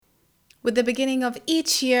With the beginning of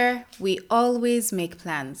each year, we always make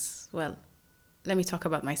plans. Well, let me talk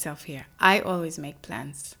about myself here. I always make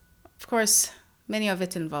plans. Of course, many of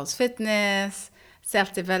it involves fitness,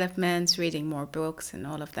 self-development, reading more books and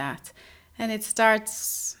all of that. And it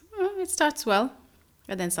starts well,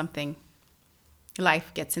 and then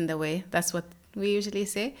life gets in the way. That's what we usually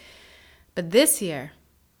say. But this year,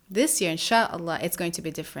 inshallah, it's going to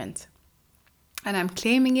be different. And I'm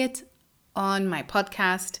claiming it on my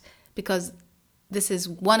podcast because this is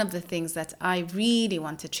one of the things that I really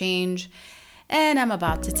want to change. And I'm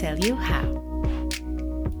about to tell you how.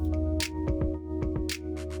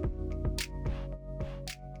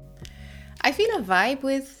 I feel a vibe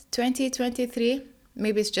with 2023.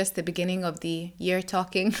 Maybe it's just the beginning of the year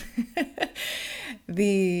talking.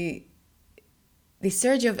 the the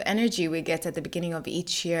surge of energy we get at the beginning of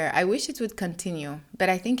each year, I wish it would continue, but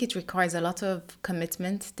I think it requires a lot of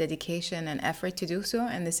commitment, dedication, and effort to do so.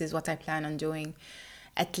 And this is what I plan on doing,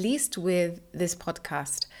 at least with this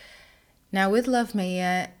podcast. Now, with Love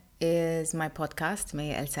Maya is my podcast,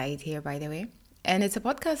 Maya El Said here, by the way. And it's a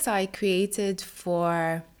podcast I created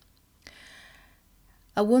for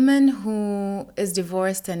a woman who is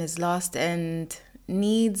divorced and is lost and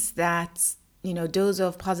needs that dose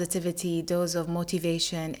of positivity, dose of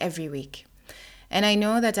motivation every week. And I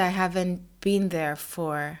know that I haven't been there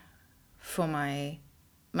for my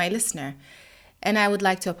listener, and I would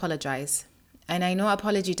like to apologize. And I know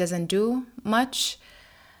apology doesn't do much,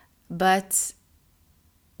 but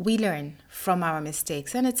we learn from our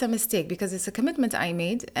mistakes, and it's a mistake because it's a commitment I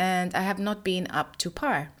made and I have not been up to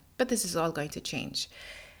par. But this is all going to change.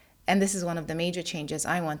 And this is one of the major changes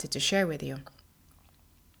I wanted to share with you.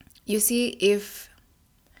 You see, if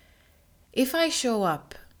I show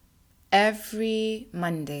up every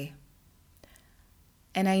Monday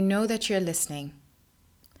and I know that you're listening,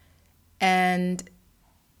 and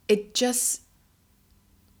it just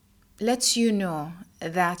lets you know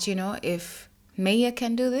that, if Maya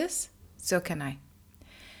can do this, so can I.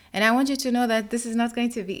 And I want you to know that this is not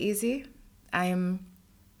going to be easy. I am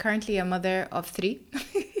currently a mother of 3.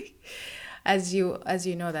 As you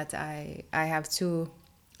know that I have 2,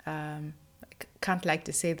 can't like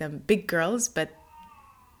to say them big girls, but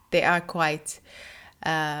they are quite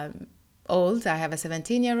old. I have a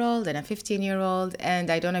 17-year-old and a 15-year-old, and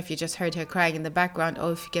I don't know if you just heard her crying in the background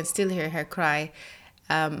or if you can still hear her cry,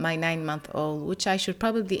 my 9-month-old, which I should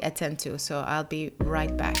probably attend to, so I'll be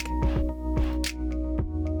right back.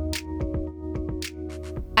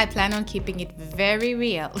 I plan on keeping it very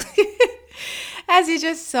real. As you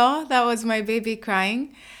just saw, that was my baby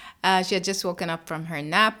crying. She had just woken up from her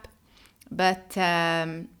nap. But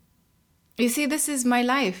you see, this is my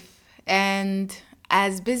life. And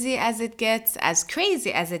as busy as it gets, as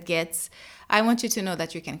crazy as it gets, I want you to know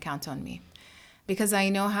that you can count on me. Because I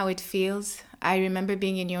know how it feels. I remember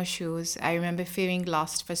being in your shoes. I remember feeling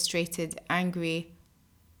lost, frustrated, angry,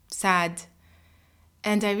 sad.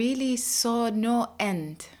 And I really saw no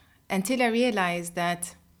end until I realized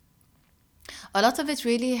that a lot of it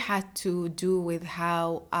really had to do with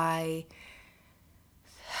how I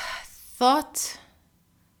thought,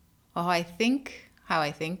 or how I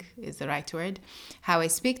think is the right word, how I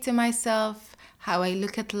speak to myself, how I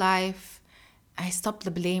look at life. I stop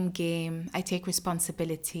the blame game. I take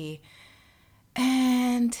responsibility.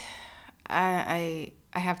 And I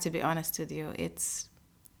have to be honest with you, it's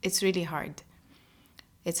really hard.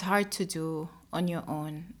 It's hard to do on your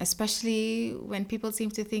own, especially when people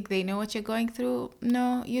seem to think they know what you're going through.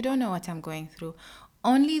 No, you don't know what I'm going through.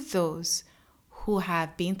 Only those who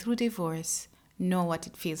have been through divorce know what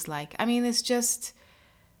it feels like. I mean, it's just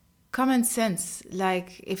common sense.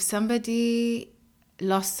 Like, if somebody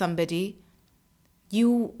lost somebody,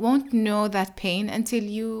 you won't know that pain until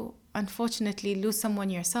you unfortunately lose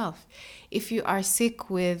someone yourself. If you are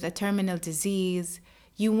sick with a terminal disease,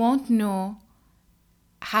 you won't know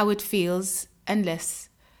how it feels unless,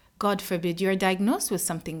 God forbid, you're diagnosed with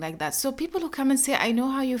something like that. So people who come and say, I know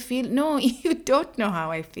how you feel. No, you don't know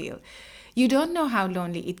how I feel. You don't know how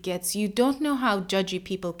lonely it gets. You don't know how judgy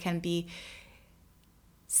people can be.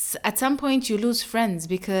 At some point, you lose friends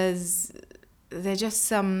because they're just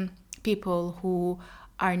some people who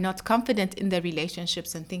are not confident in their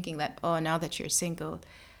relationships and thinking that, oh, now that you're single,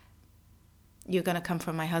 you're going to come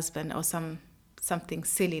from my husband or something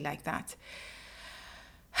silly like that.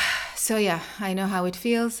 So yeah, I know how it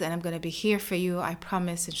feels, and I'm going to be here for you. I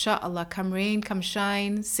promise, inshallah, come rain, come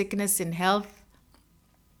shine, sickness and health.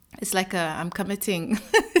 It's like I'm committing.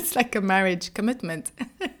 It's like a marriage commitment.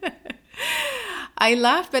 I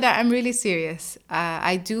laugh, but I'm really serious.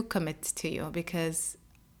 I do commit to you because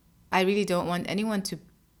I really don't want anyone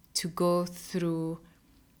to go through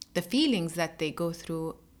the feelings that they go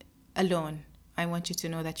through alone. I want you to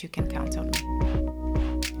know that you can count on me.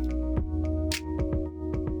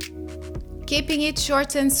 Keeping it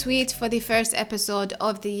short and sweet for the first episode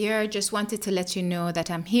of the year. Just wanted to let you know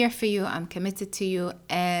that I'm here for you, I'm committed to you,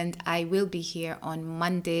 and I will be here on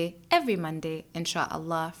Monday, every Monday,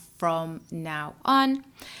 inshallah, from now on.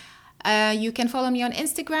 You can follow me on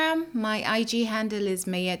Instagram. My IG handle is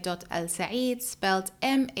mayya.alsaid, spelled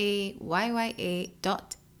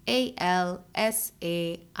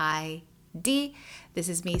MAYYA.ALSAID. This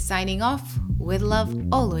is me signing off. With love,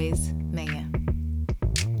 always, Mayya.